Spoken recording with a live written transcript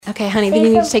Okay, honey, then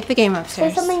you need to take the game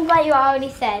upstairs. Say something that you already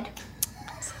said.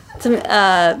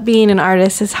 Being an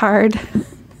artist is hard.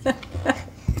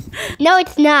 No,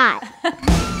 it's not.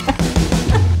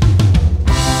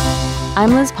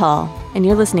 I'm Liz Paul, and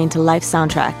you're listening to Life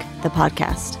Soundtrack, the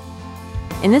podcast.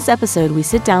 In this episode, we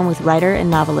sit down with writer and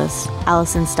novelist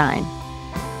Allison Stein.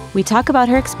 We talk about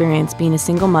her experience being a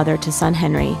single mother to son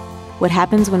Henry, what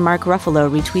happens when Mark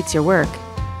Ruffalo retweets your work,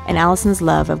 and Allison's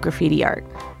love of graffiti art.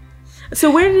 So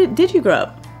where did you grow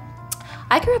up?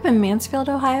 I grew up in Mansfield,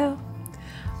 Ohio,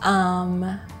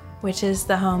 which is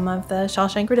the home of the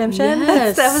Shawshank Redemption.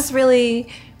 Yes. That was really,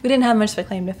 we didn't have much of a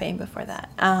claim to fame before that.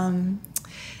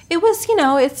 It was,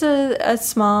 it's a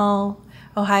small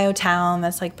Ohio town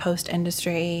that's like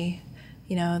post-industry,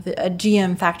 a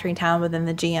GM factory town, but then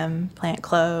the GM plant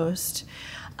closed.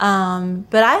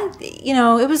 But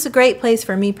it was a great place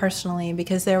for me personally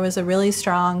because there was a really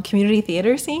strong community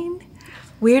theater scene,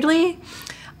 weirdly.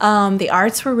 The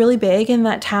arts were really big in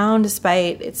that town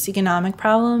despite its economic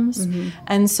problems. Mm-hmm.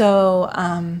 And so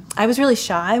I was really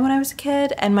shy when I was a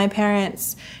kid, and my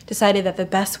parents decided that the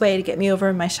best way to get me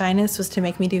over my shyness was to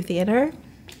make me do theater.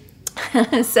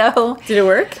 So did it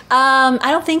work? I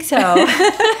don't think so,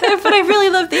 but I really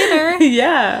love theater.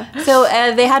 Yeah. So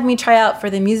they had me try out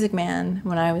for The Music Man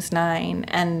when I was 9,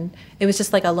 and it was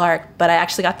just like a lark, but I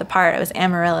actually got the part. I was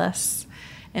Amaryllis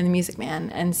in The Music Man.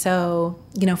 And so,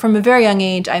 from a very young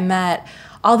age, I met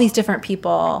all these different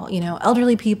people,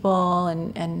 elderly people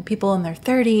and people in their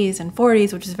 30s and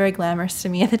 40s, which is very glamorous to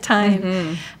me at the time,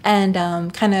 mm-hmm.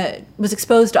 and kind of was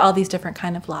exposed to all these different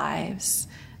kind of lives.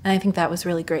 And I think that was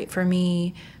really great for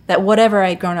me, that whatever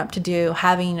I'd grown up to do,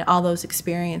 having all those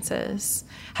experiences,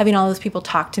 having all those people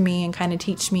talk to me and kind of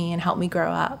teach me and help me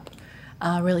grow up,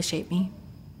 really shaped me.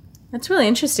 That's really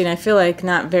interesting. I feel like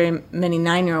not very many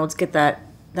 9-year-olds get that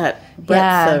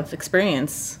breadth of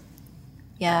experience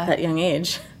at that young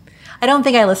age. I don't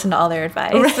think I listened to all their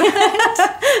advice. Or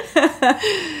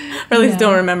at least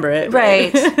don't remember it.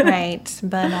 Right.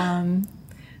 But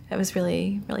it was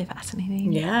really, really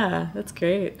fascinating. Yeah, that's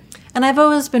great. And I've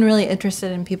always been really interested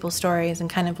in people's stories and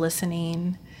kind of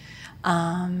listening.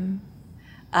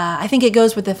 I think it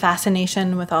goes with the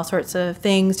fascination with all sorts of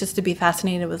things, just to be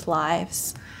fascinated with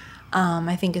lives.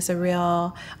 I think is a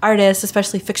real artist,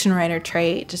 especially fiction writer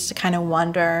trait, just to kind of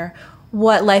wonder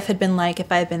what life had been like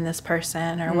if I had been this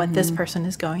person or mm-hmm. what this person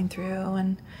is going through.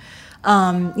 And,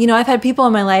 I've had people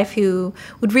in my life who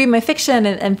would read my fiction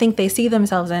and think they see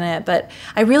themselves in it, but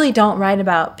I really don't write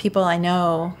about people I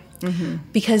know mm-hmm.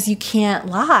 because you can't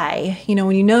lie.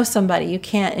 When you know somebody, you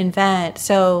can't invent.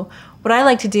 So what I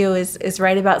like to do is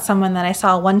write about someone that I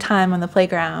saw one time on the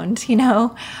playground,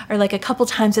 or like a couple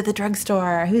times at the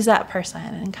drugstore. Who's that person?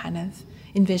 And kind of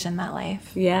envision that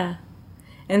life. Yeah.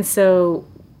 And so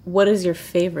what is your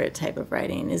favorite type of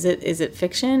writing? Is it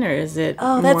fiction or is it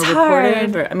more that's reportive?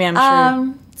 hard. Or, I'm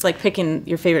sure it's like picking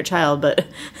your favorite child, but...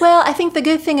 Well, I think the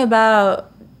good thing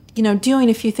about,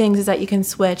 doing a few things is that you can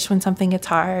switch when something gets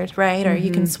hard, right? Or mm-hmm.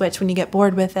 you can switch when you get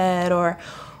bored with it or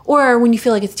when you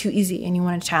feel like it's too easy and you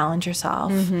want to challenge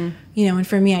yourself. Mm-hmm. And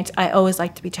for me, I always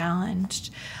like to be challenged.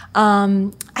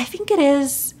 I think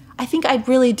I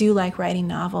really do like writing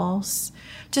novels.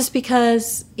 Just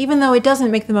because, even though it doesn't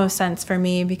make the most sense for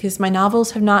me, because my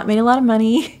novels have not made a lot of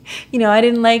money, I'm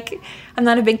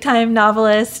not a big time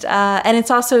novelist, and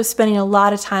it's also spending a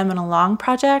lot of time on a long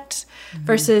project mm-hmm.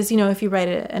 versus, if you write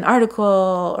an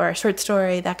article or a short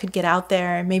story that could get out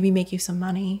there and maybe make you some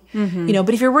money, mm-hmm.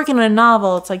 But if you're working on a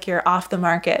novel, it's like you're off the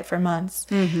market for months.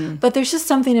 Mm-hmm. But there's just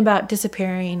something about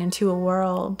disappearing into a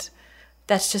world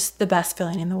that's just the best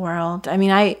feeling in the world. I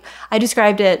mean, I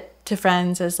described it to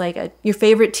friends as like your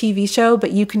favorite TV show, but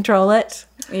you control it.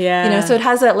 Yeah. So it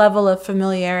has that level of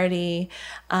familiarity,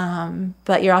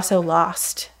 but you're also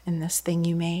lost in this thing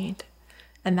you made.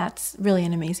 And that's really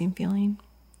an amazing feeling.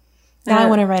 Now I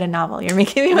want to write a novel. You're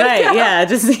making me want to go. Yeah,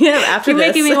 just after You're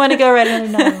making me want to go write another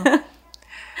novel.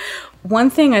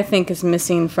 One thing I think is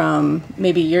missing from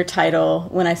maybe your title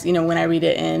when I read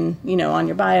it in, on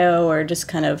your bio or just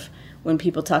kind of when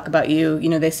people talk about you,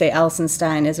 they say Allison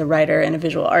Stein is a writer and a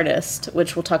visual artist,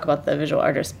 which we'll talk about the visual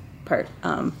artist part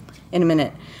in a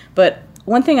minute. But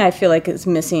one thing I feel like is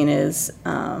missing is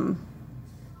I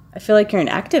feel like you're an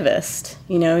activist.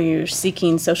 You're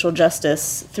seeking social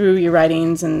justice through your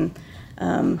writings. And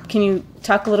can you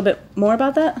talk a little bit more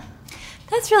about that?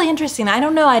 That's really interesting. I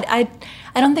don't know.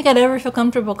 I don't think I'd ever feel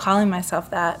comfortable calling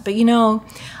myself that. But,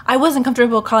 I wasn't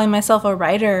comfortable calling myself a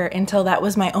writer until that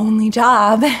was my only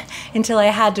job, until I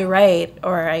had to write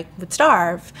or I would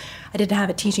starve. I didn't have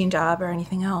a teaching job or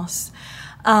anything else.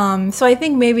 So I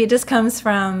think maybe it just comes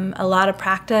from a lot of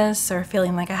practice or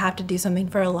feeling like I have to do something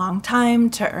for a long time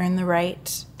to earn the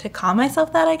right to call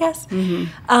myself that, I guess.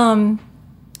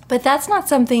 But that's not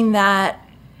something that,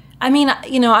 I mean,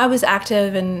 I was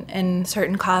active in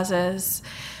certain causes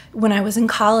when I was in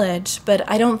college, but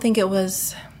I don't think it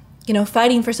was,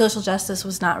 fighting for social justice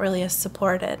was not really as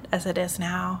supported as it is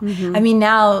now. I mean,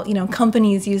 now,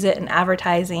 companies use it in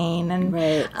advertising,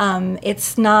 and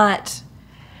it's not,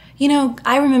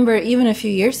 I remember even a few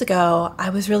years ago, I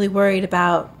was really worried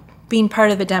about being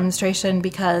part of a demonstration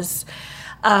because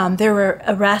there were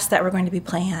arrests that were going to be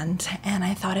planned. And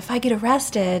I thought, if I get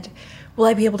arrested, will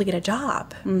I be able to get a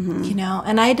job?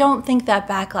 And I don't think that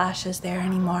backlash is there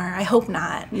anymore. I hope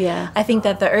not. Yeah. I think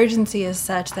that the urgency is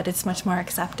such that it's much more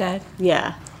accepted.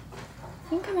 Yeah.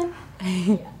 You can come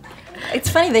in. It's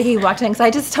funny that he walked in,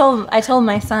 because I told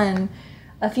my son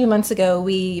a few months ago,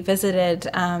 we visited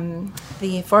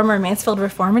the former Mansfield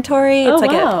Reformatory. It's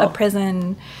a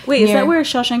prison. Wait, is that where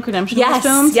Shawshank Redemption was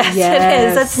filmed? Yes, it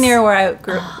is. That's near where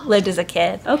I lived as a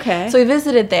kid. Okay. So we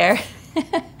visited there.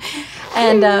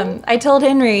 And I told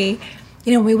Henry,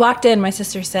 we walked in, my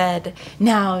sister said,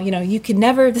 now, you could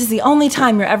never, this is the only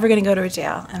time you're ever going to go to a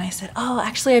jail. And I said, oh,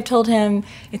 actually, I've told him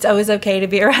it's always okay to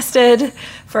be arrested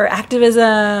for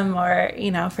activism or,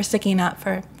 for sticking up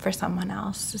for someone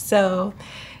else. So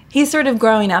he's sort of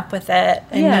growing up with it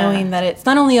and knowing that it's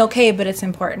not only okay, but it's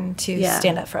important to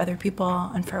stand up for other people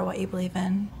and for what you believe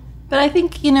in. But I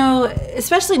think,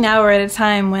 especially now we're at a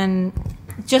time when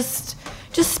just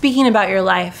speaking about your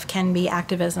life can be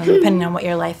activism, depending on what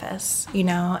your life is,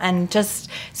 and just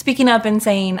speaking up and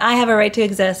saying, I have a right to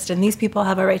exist, and these people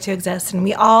have a right to exist, and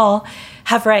we all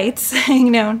have rights,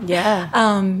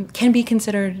 can be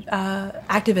considered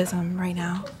activism right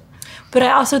now. But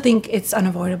I also think it's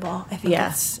unavoidable. I think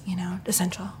it's,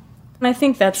 essential. And I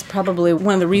think that's probably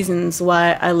one of the reasons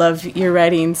why I love your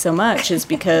writing so much, is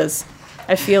because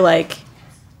I feel like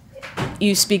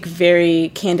you speak very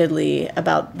candidly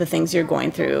about the things you're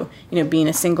going through, being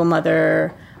a single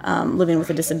mother, living with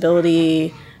a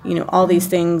disability, all these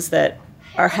things that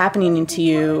are happening to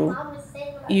you,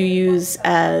 you use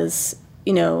as,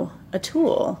 a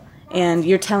tool. And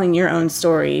you're telling your own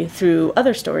story through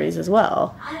other stories as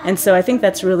well. And so I think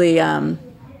that's really,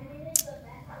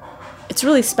 it's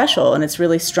really special and it's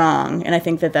really strong. And I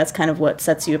think that that's kind of what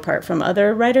sets you apart from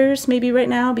other writers maybe right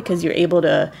now, because you're able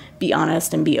to be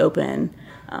honest and be open.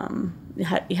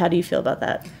 How do you feel about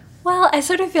that? Well, I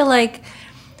sort of feel like,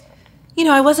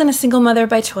 I wasn't a single mother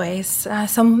by choice.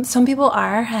 Some people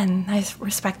are, and I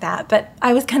respect that. But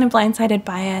I was kind of blindsided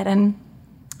by it. And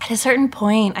at a certain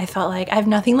point, I felt like I have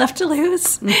nothing left to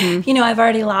lose. I've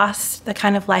already lost the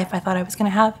kind of life I thought I was going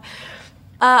to have.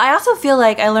 I also feel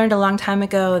like I learned a long time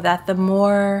ago that the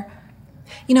more,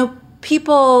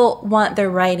 people want their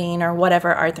writing or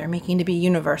whatever art they're making to be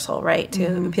universal, right?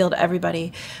 To appeal to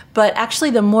everybody. But actually,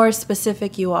 the more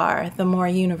specific you are, the more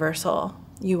universal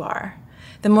you are.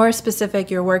 The more specific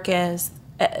your work is,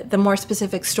 the more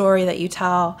specific story that you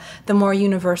tell, the more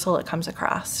universal it comes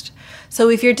across. So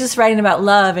if you're just writing about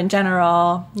love in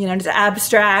general, just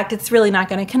abstract, it's really not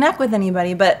going to connect with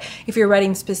anybody. But if you're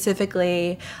writing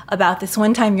specifically about this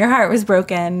one time your heart was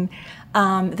broken,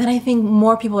 then I think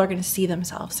more people are going to see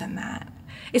themselves in that.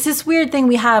 It's this weird thing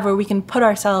we have where we can put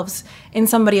ourselves in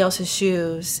somebody else's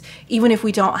shoes, even if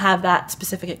we don't have that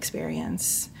specific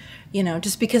experience.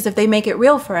 Just because if they make it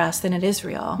real for us, then it is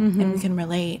real, and we can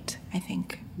relate, I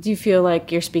think. Do you feel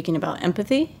like you're speaking about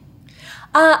empathy?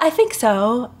 I think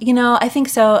so. I think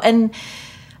so. And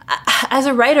as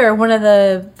a writer, one of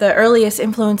the earliest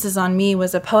influences on me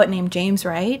was a poet named James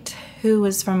Wright, who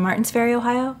was from Martins Ferry,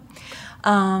 Ohio.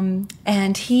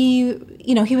 And he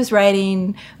was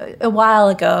writing a while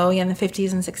ago, in the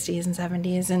 50s and 60s and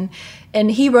 70s.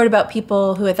 And he wrote about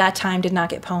people who at that time did not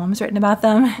get poems written about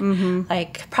them,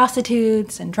 like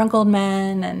prostitutes and drunk old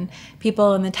men and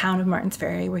people in the town of Martins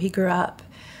Ferry where he grew up.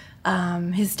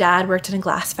 His dad worked in a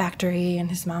glass factory and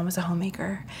his mom was a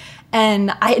homemaker.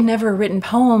 And I had never written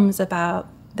poems about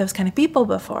those kind of people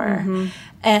before.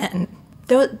 And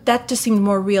that just seemed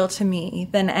more real to me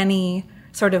than any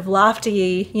sort of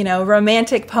lofty,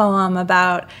 romantic poem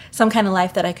about some kind of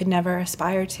life that I could never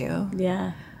aspire to.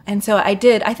 Yeah. And so I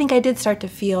think I did start to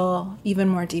feel even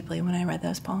more deeply when I read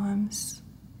those poems.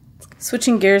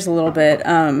 Switching gears a little bit,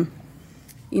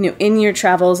 in your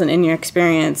travels and in your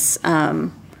experience,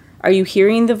 are you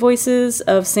hearing the voices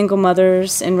of single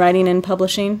mothers in writing and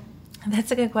publishing?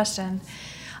 That's a good question.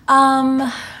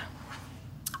 I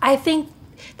think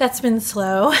that's been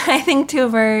slow, I think, to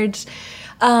emerge.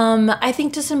 I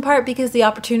think just in part because the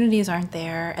opportunities aren't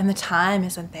there and the time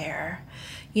isn't there.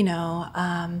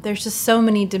 There's just so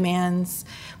many demands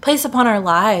placed upon our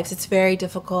lives. It's very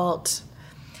difficult.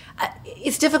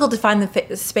 It's difficult to find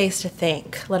the space to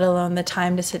think, let alone the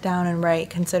time to sit down and write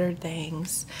considered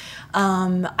things.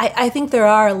 I think there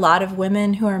are a lot of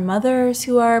women who are mothers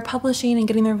who are publishing and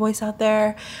getting their voice out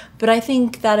there, but I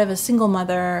think that of a single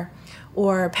mother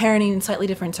or parenting in slightly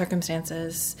different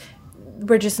circumstances,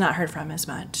 we're just not heard from as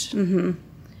much. Mm-hmm.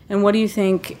 And what do you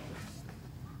think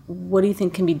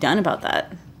can be done about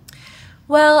that?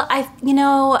 Well,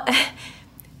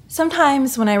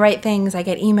 sometimes when I write things, I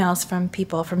get emails from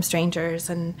people, from strangers,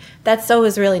 and that's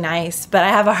always really nice, but I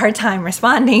have a hard time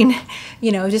responding,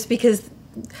 just because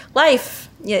life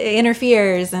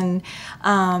interferes. And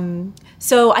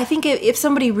so I think if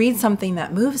somebody reads something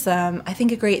that moves them, I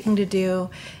think a great thing to do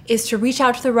is to reach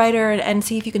out to the writer and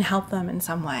see if you can help them in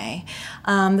some way.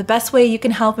 The best way you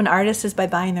can help an artist is by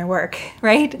buying their work,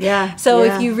 right? Yeah. So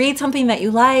if you read something that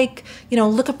you like,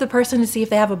 look up the person to see if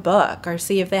they have a book, or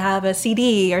see if they have a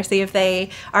CD, or see if they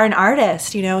are an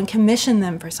artist, and commission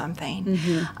them for something.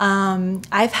 Mm-hmm.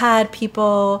 I've had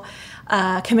people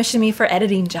commission me for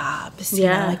editing jobs,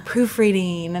 like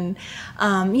proofreading, and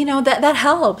that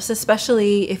helps,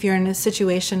 especially if you're in a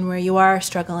situation where you are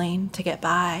struggling to get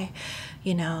by.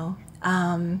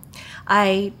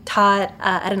 I taught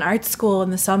at an art school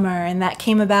in the summer, and that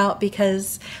came about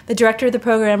because the director of the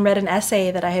program read an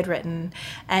essay that I had written,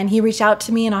 and he reached out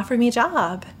to me and offered me a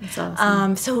job. That's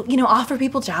awesome. So offer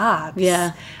people jobs.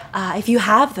 Yeah. If you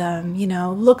have them,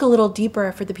 look a little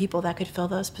deeper for the people that could fill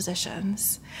those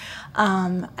positions.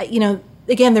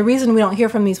 Again, the reason we don't hear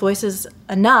from these voices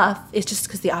enough is just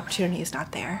because the opportunity is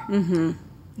not there. Mm-hmm.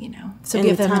 So and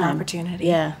give them time. an opportunity.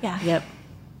 Yeah. Yeah. Yep.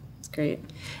 It's great.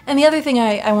 And the other thing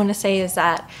I want to say is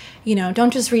that,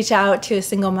 don't just reach out to a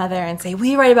single mother and say,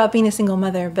 we write about being a single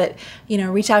mother, but,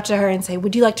 reach out to her and say,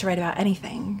 would you like to write about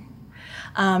anything?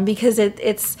 Because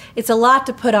it's a lot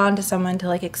to put on to someone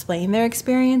to explain their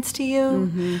experience to you.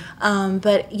 Mm-hmm.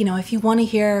 But if you want to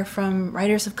hear from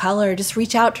writers of color, just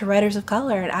reach out to writers of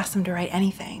color and ask them to write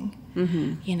anything.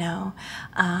 Mm-hmm.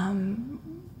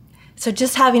 So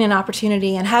just having an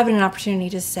opportunity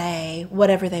to say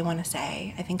whatever they want to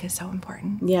say, I think is so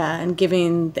important. Yeah, and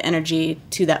giving the energy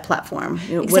to that platform,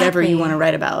 whatever you want to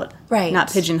write about. Right. Not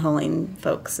pigeonholing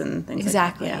folks and things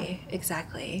exactly. like that. Yeah.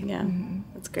 Exactly. Yeah,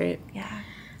 that's great. Yeah.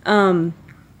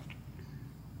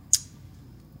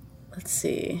 Let's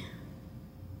see.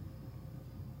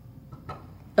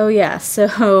 Oh, yeah.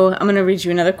 So I'm going to read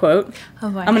you another quote. Oh,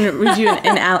 boy. I'm going to read you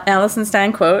an Alison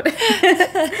Stein quote.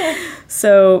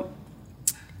 So,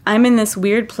 I'm in this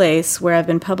weird place where I've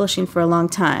been publishing for a long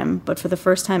time, but for the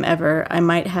first time ever, I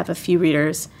might have a few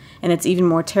readers, and it's even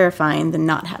more terrifying than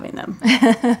not having them.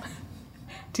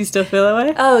 Do you still feel that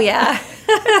way? Oh, yeah.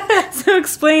 So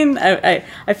explain,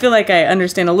 I feel like I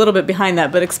understand a little bit behind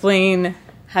that, but explain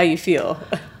how you feel.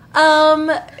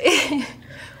 Well,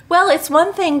 it's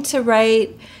one thing to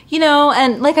write,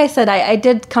 and like I said, I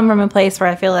did come from a place where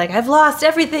I feel like I've lost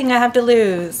everything I have to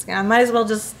lose. I might as well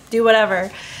just do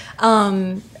whatever.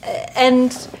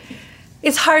 And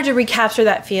it's hard to recapture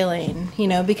that feeling,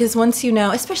 because once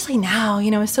especially now,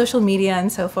 with social media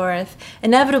and so forth,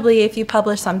 inevitably if you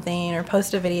publish something or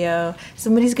post a video,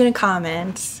 somebody's going to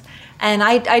comment. And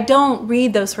I don't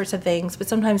read those sorts of things, but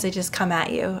sometimes they just come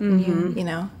at you, and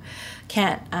you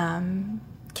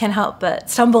can't help but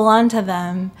stumble onto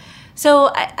them.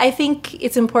 So I think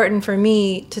it's important for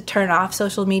me to turn off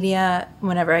social media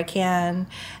whenever I can,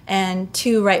 and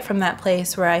to write from that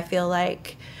place where I feel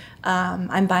like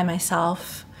I'm by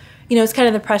myself. It's kind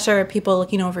of the pressure of people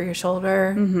looking over your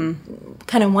shoulder,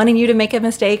 kind of wanting you to make a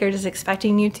mistake or just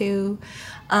expecting you to.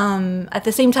 At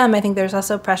the same time, I think there's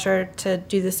also pressure to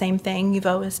do the same thing you've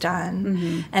always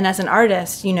done. And as an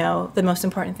artist, the most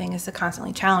important thing is to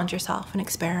constantly challenge yourself and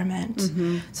experiment.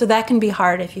 So that can be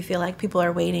hard if you feel like people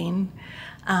are waiting.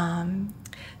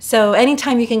 So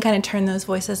anytime you can kind of turn those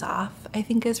voices off, I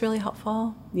think is really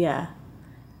helpful. Yeah.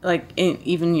 Like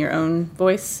even your own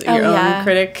voice, your own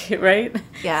critic, right?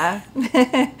 Yeah.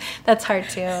 That's hard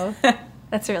too.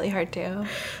 That's really hard too.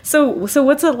 So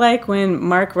what's it like when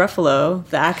Mark Ruffalo,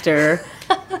 the actor,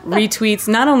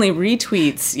 not only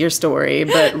retweets your story,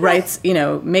 but writes,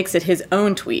 makes it his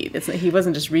own tweet? He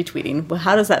wasn't just retweeting. Well,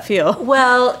 how does that feel?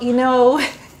 Well,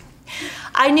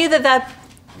 I knew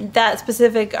that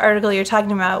specific article you're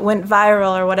talking about went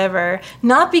viral or whatever,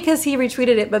 not because he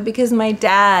retweeted it, but because my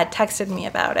dad texted me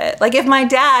about it. Like, if my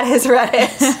dad has read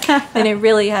it, then it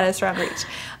really had a strong reach.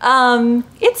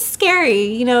 It's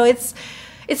scary,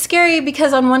 it's scary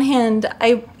because on one hand,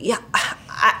 I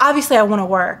obviously I want to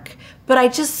work, but I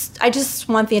just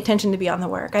want the attention to be on the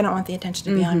work. I don't want the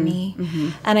attention to be on me.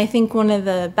 And I think one of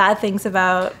the bad things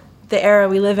about the era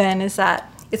we live in is that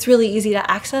it's really easy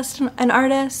to access an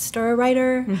artist or a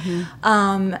writer.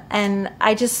 And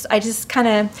I just kind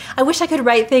of, I wish I could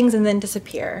write things and then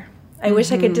disappear. I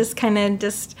wish I could just kind of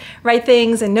just write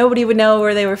things and nobody would know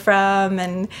where they were from,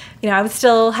 and I would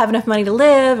still have enough money to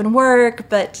live and work,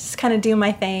 but just kind of do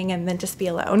my thing and then just be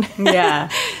alone.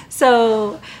 Yeah.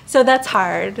 So that's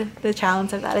hard. The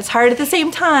challenge of that. It's hard at the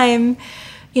same time.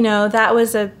 That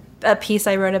was a piece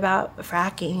I wrote about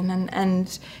fracking,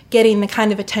 and getting the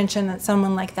kind of attention that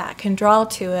someone like that can draw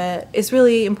to it is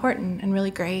really important and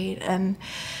really great. And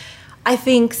I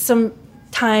think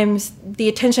sometimes the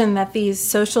attention that these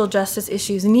social justice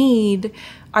issues need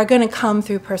are going to come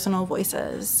through personal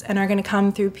voices, and are going to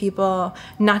come through people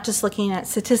not just looking at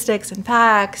statistics and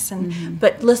facts,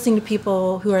 but listening to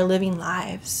people who are living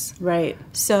lives. Right.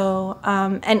 So,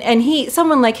 and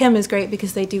someone like him is great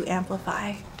because they do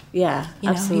amplify. Yeah,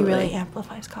 absolutely. He really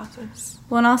amplifies causes.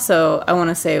 Well, and also, I want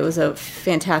to say it was a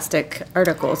fantastic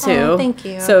article, too. Oh, thank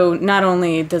you. So not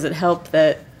only does it help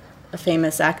that a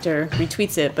famous actor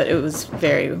retweets it, but it was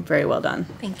very, very well done.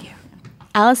 Thank you.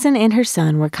 Allison and her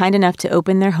son were kind enough to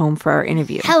open their home for our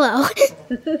interview. Hello.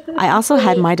 I also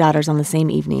had my daughters on the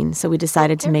same evening, so we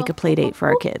decided to make a play date for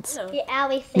our kids.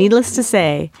 Needless to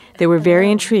say, they were very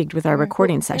intrigued with our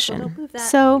recording session,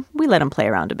 so we let them play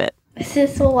around a bit. This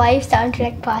is the Life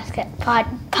Soundtrack podcast.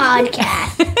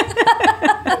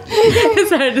 It's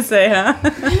hard to say,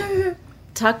 huh?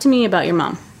 Talk to me about your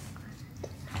mom.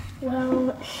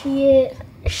 Well, she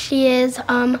is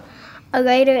a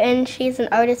writer, and she's an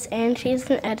artist, and she's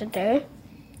an editor.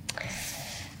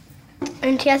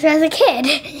 And she has her as a kid.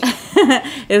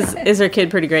 Is her kid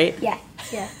pretty great? Yeah.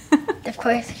 Of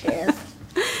course she is.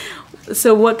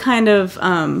 So what kind of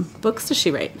books does she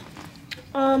write?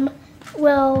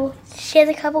 Well, she has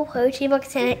a couple poetry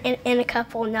books and a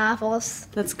couple novels.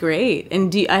 That's great.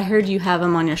 And I heard you have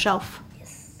them on your shelf.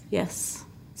 Yes.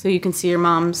 So you can see your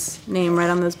mom's name right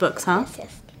on those books, huh?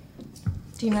 Yes.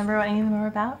 Do you remember what any of them were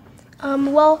about?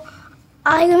 Well,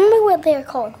 I remember what they are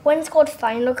called. One's called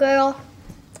Final Girl.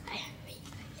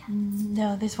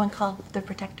 No, there's one called The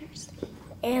Protectors.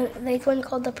 And there's one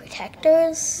called The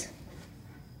Protectors.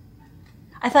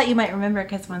 I thought you might remember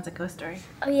because one's a ghost story.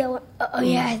 Oh,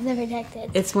 yeah, The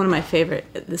Protected. It's one of my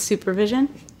favorite. The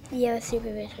Supervision? Yeah, with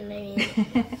supervision, I mean.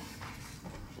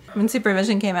 When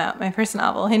Supervision came out, my first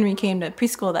novel, Henry came to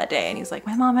preschool that day, and he's like,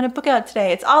 my mom had a book out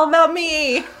today. It's all about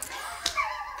me.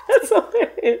 That's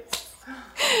hilarious.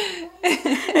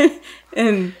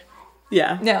 And,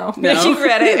 yeah. No. You've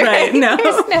read it. Right, no.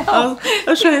 No. I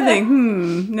was trying to think,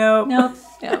 nope. No.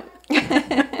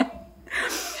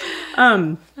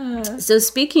 So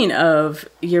speaking of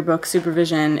your book,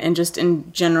 Supervision, and just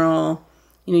in general,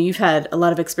 you've had a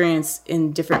lot of experience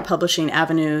in different publishing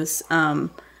avenues.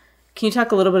 Can you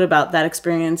talk a little bit about that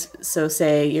experience? So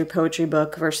say your poetry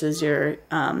book versus your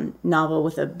novel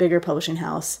with a bigger publishing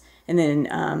house, and then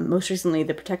most recently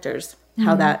The Protectors,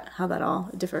 how that all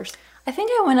differs. I think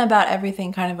I went about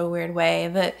everything kind of a weird way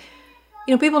that,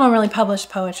 people don't really publish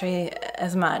poetry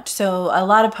as much. So a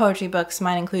lot of poetry books,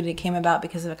 mine included, came about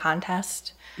because of a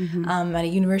contest at a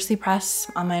university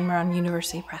press. Mine were on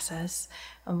university presses,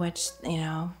 of which,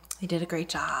 they did a great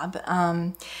job.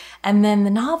 And then the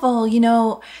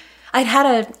novel, I'd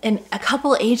had a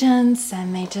couple agents,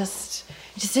 and it just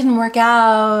didn't work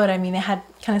out. I mean, they had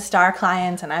kind of star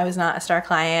clients, and I was not a star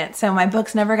client, so my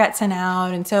books never got sent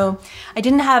out. And so I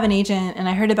didn't have an agent, and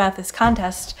I heard about this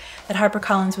contest that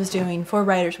HarperCollins was doing for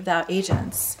writers without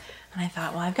agents. And I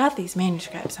thought, well, I've got these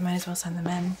manuscripts, I might as well send them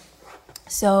in.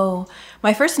 So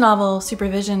my first novel,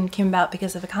 Supervision, came about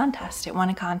because of a contest. It won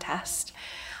a contest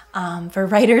for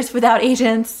writers without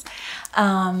agents.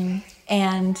 And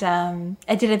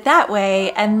I did it that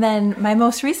way. And then my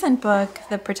most recent book,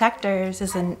 The Protectors,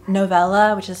 is a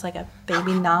novella, which is like a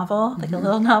baby novel, like a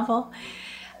little novel.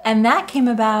 And that came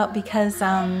about because,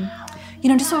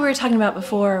 just what we were talking about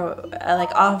before,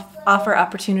 like offer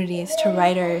opportunities to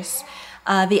writers.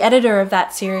 The editor of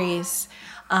that series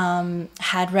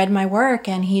had read my work,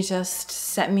 and he just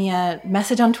sent me a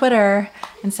message on Twitter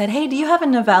and said, hey, do you have a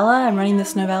novella? I'm running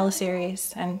this novella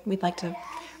series, and we'd like to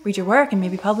read your work and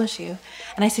maybe publish you.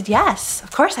 And I said, yes,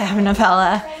 of course I have a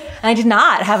novella. And I did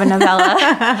not have a novella.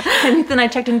 And then I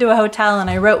checked into a hotel and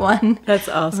I wrote one. That's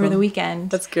awesome. Over the weekend.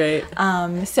 That's great.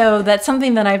 So that's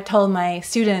something that I've told my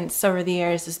students over the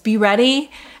years is be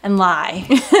ready and lie.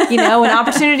 When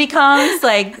opportunity comes,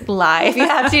 lie. If you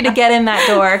have to get in that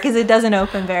door, because it doesn't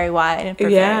open very wide for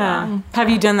very long.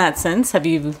 Have you done that since? Have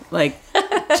you,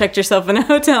 checked yourself in a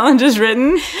hotel and just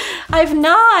written? I've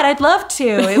not. I'd love to.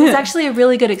 It was actually a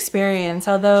really good experience.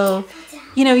 Although,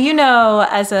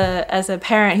 as a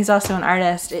parent who's also an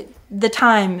artist, the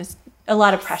time is a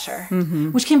lot of pressure,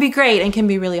 which can be great and can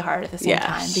be really hard at the same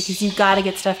time because you've got to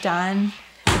get stuff done,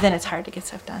 but then it's hard to get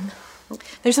stuff done.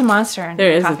 There's a monster in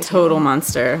There is a coffee total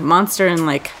table. monster and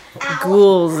like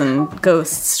ghouls and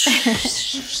ghosts.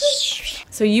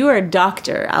 So you are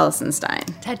Dr. Allison Stein.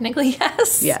 Technically,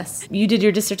 yes. Yes. You did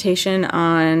your dissertation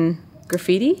on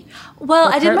graffiti? Well,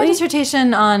 I did my partly?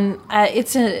 dissertation on,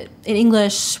 it's in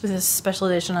English with a special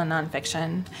edition on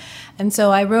nonfiction. And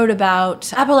so I wrote about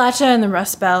Appalachia and the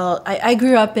Rust Belt. I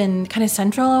grew up in kind of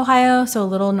central Ohio, so a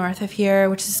little north of here,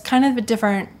 which is kind of a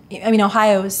different,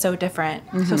 Ohio is so different.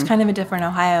 So it's kind of a different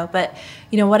Ohio. But,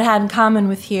 what it had in common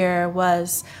with here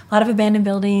was a lot of abandoned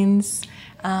buildings,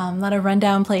 a lot of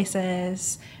rundown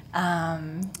places,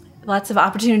 lots of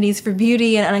opportunities for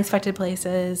beauty and unexpected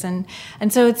places. And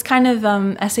so it's kind of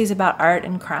essays about art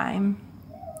and crime,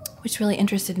 which really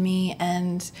interested me.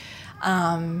 And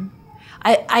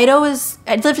I'd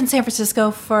lived in San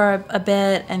Francisco for a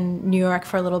bit and New York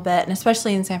for a little bit, and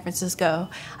especially in San Francisco,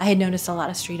 I had noticed a lot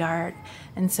of street art.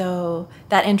 And so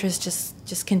that interest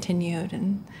just continued.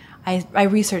 And I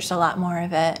researched a lot more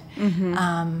of it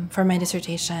for my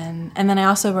dissertation. And then I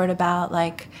also wrote about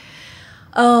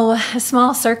a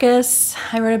small circus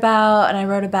I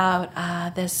wrote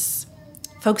about this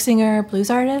folk singer, blues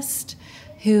artist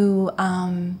who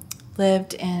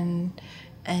lived in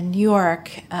New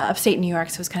York, upstate New York,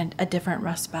 so it was kind of a different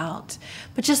Rust Belt.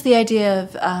 But just the idea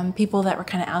of people that were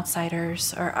kind of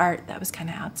outsiders or art that was kind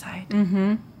of outside.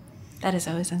 Mm-hmm. That has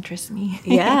always interested me.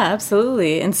 Yeah,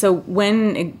 absolutely. And so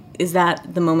is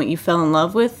that the moment you fell in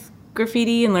love with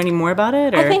graffiti and learning more about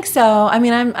it? Or? I think so.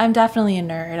 I'm definitely a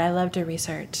nerd. I love to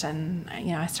research, and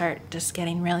I start just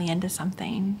getting really into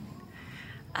something.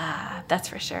 That's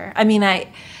for sure.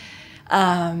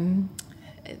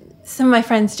 Some of my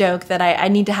friends joke that I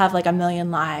need to have like a million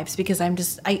lives because I'm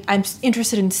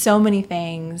interested in so many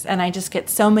things, and I just get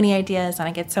so many ideas, and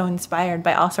I get so inspired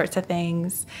by all sorts of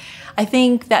things. I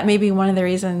think that may be one of the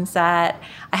reasons that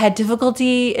I had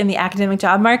difficulty in the academic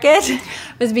job market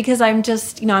was because I'm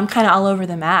just, I'm kind of all over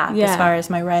the map as far as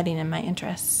my writing and my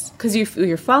interests. Because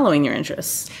you're following your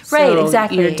interests. Right, so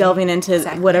exactly. You're delving into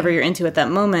whatever you're into at that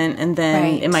moment, and then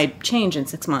Right. it might change in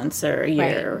 6 months or a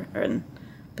year.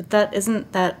 But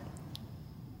isn't that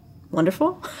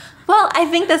wonderful? Well, I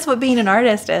think that's what being an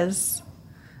artist is.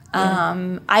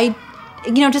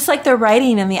 Just like the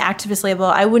writing and the activist label,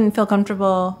 I didn't feel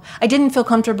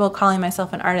comfortable calling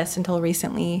myself an artist until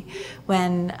recently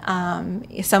when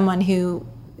someone who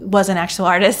was an actual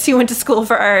artist who went to school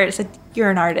for art said, "You're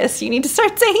an artist, you need to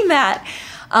start saying that."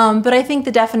 But I think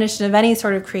the definition of any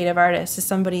sort of creative artist is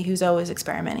somebody who's always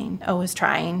experimenting, always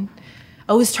trying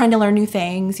to learn new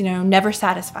things, never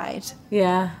satisfied.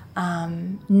 Yeah.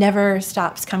 Never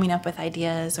stops coming up with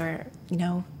ideas or,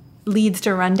 leads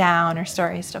to run down or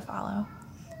stories to follow.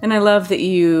 And I love that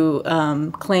you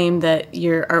claim that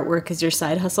your artwork is your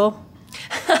side hustle.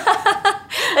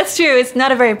 That's true. It's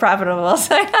not a very profitable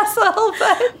side hustle,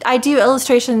 but I do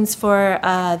illustrations for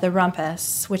The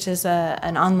Rumpus, which is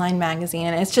an online magazine,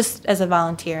 and it's just as a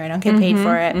volunteer. I don't get paid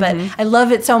for it, but I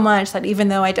love it so much that even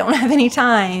though I don't have any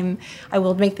time, I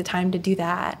will make the time to do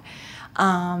that.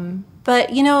 But,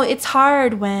 it's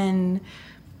hard when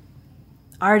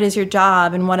art is your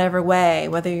job in whatever way,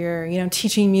 whether you're,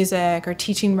 teaching music or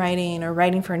teaching writing or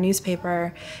writing for a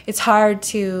newspaper. It's hard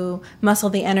to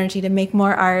muscle the energy to make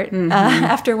more art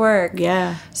after work.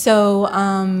 Yeah. So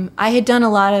I had done a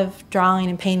lot of drawing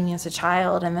and painting as a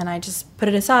child, and then I just put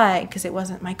it aside because it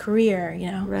wasn't my career,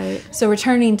 Right. So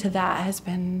returning to that has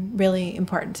been really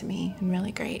important to me and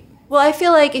really great. Well, I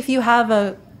feel like if you have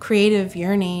a creative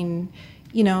yearning,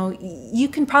 you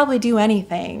can probably do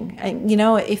anything.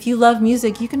 If you love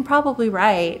music, you can probably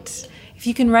write. If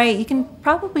you can write, you can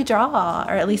probably draw,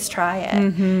 or at least try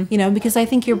it. Because I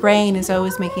think your brain is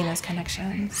always making those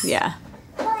connections. Yeah.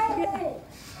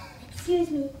 Excuse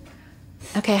me.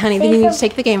 Okay, honey, then you need to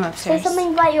take the game Say upstairs.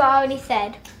 something about you already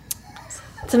said.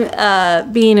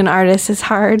 Being an artist is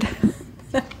hard.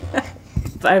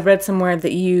 I read somewhere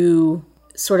that you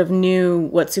sort of knew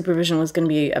what supervision was going to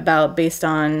be about based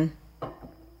on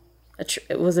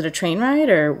was it a train ride,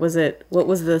 or what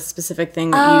was the specific thing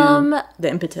that the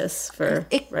impetus for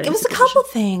writing It was a supervision? couple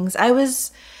things.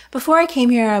 Before I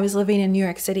came here, I was living in New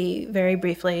York City very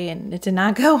briefly, and it did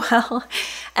not go well.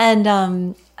 And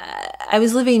I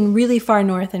was living really far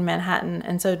north in Manhattan,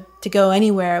 and so to go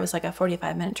anywhere, it was like a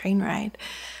 45-minute train ride.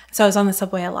 So I was on the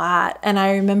subway a lot, and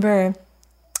I remember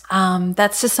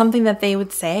That's just something that they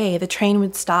would say. The train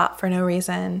would stop for no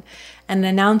reason. And an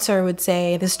announcer would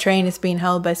say, this train is being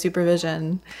held by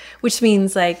supervision, which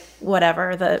means like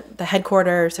whatever, the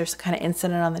headquarters, there's some kind of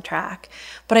incident on the track.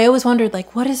 But I always wondered,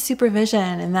 like, what is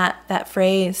supervision? And that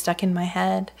phrase stuck in my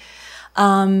head.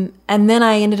 And then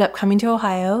I ended up coming to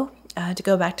Ohio to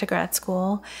go back to grad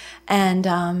school. And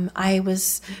I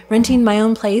was renting my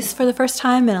own place for the first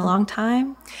time in a long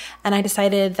time. And I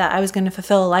decided that I was going to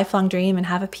fulfill a lifelong dream and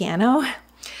have a piano.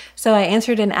 So I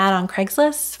answered an ad on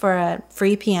Craigslist for a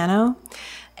free piano.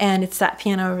 And it's that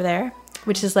piano over there,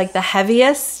 which is like the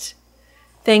heaviest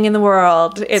thing in the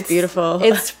world. It's beautiful.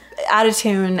 It's out of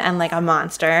tune and like a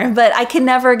monster. But I could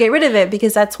never get rid of it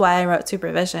because that's why I wrote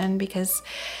Supervision, because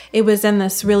it was in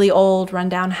this really old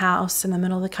rundown house in the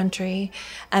middle of the country.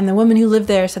 And the woman who lived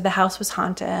there said the house was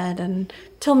haunted and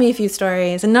told me a few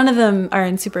stories. And none of them are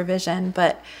in Supervision.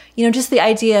 But, you know, just the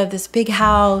idea of this big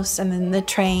house and then the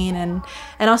train and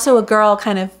also a girl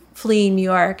kind of fleeing New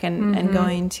York and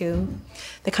going to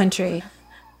the country.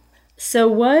 So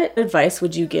what advice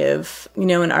would you give, you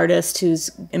know, an artist who's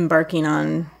embarking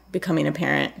on becoming a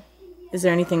parent? Is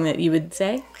there anything that you would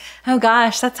say? Oh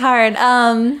gosh, that's hard.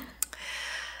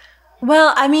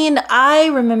 Well, I mean, I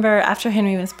remember after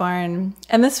Henry was born,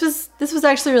 and this was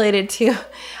actually related to,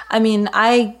 I mean,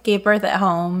 I gave birth at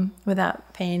home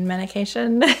without pain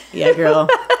medication. Yeah, girl.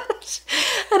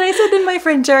 And I said to my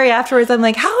friend Jerry afterwards, I'm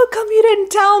like, how come you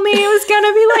didn't tell me it was going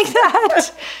to be like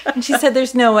that? And she said,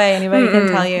 there's no way anybody can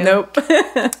tell you. Nope.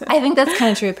 I think that's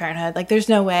kind of true of parenthood. Like, there's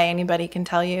no way anybody can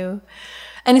tell you.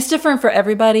 And it's different for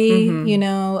everybody, you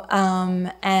know,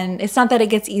 and it's not that it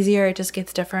gets easier, it just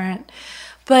gets different.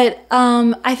 But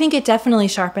I think it definitely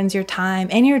sharpens your time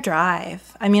and your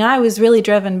drive. I mean, I was really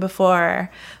driven before,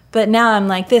 but now I'm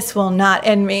like, this will not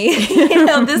end me. You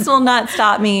know, this will not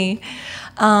stop me.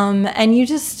 And you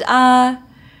just,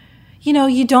 you know,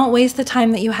 you don't waste the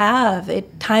time that you have.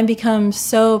 Time becomes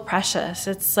so precious.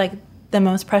 It's like the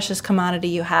most precious commodity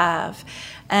you have.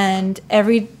 And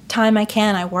every time I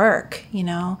can, I work, you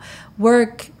know.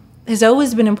 Work has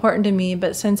always been important to me,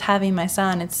 but since having my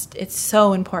son, it's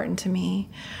so important to me.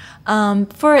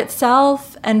 For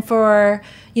itself and for,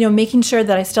 you know, making sure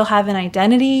that I still have an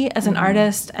identity as an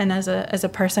artist and as a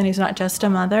person who's not just a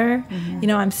mother. You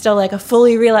know, I'm still like a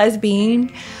fully realized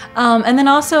being. And then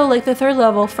also like the third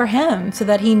level for him, so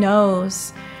that he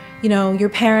knows, you know, your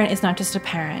parent is not just a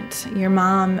parent. Your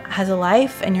mom has a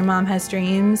life and your mom has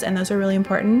dreams, and those are really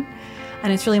important.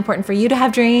 And it's really important for you to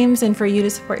have dreams and for you to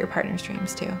support your partner's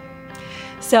dreams too.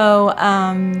 So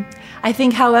I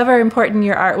think however important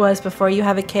your art was before you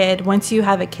have a kid, once you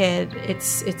have a kid,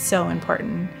 it's so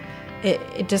important.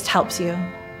 It just helps you,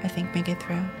 I think, make it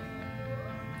through.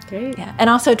 Great. Yeah. And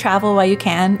also travel while you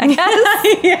can, I guess.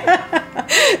 Yeah.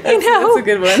 You know, that's a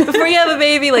good one. Before you have a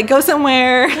baby, like go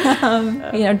somewhere,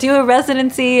 you know, do a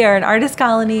residency or an artist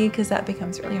colony, because that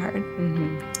becomes really hard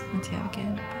once you have a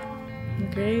kid.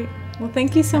 Great. Well,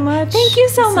 thank you so much. Thank you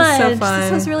so much. This was so fun.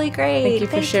 This was really great. Thank you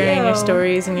for sharing your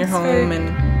stories and your home.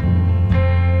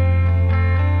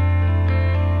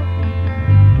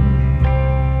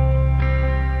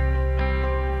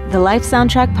 The Life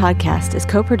Soundtrack podcast is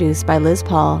co-produced by Liz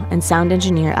Paul and sound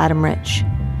engineer Adam Rich.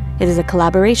 It is a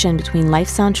collaboration between Life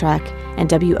Soundtrack and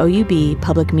WOUB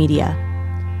Public Media.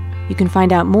 You can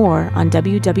find out more on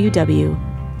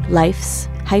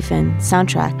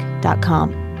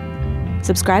www.lifes-soundtrack.com.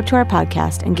 Subscribe to our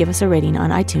podcast and give us a rating on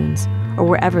iTunes or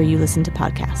wherever you listen to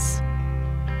podcasts.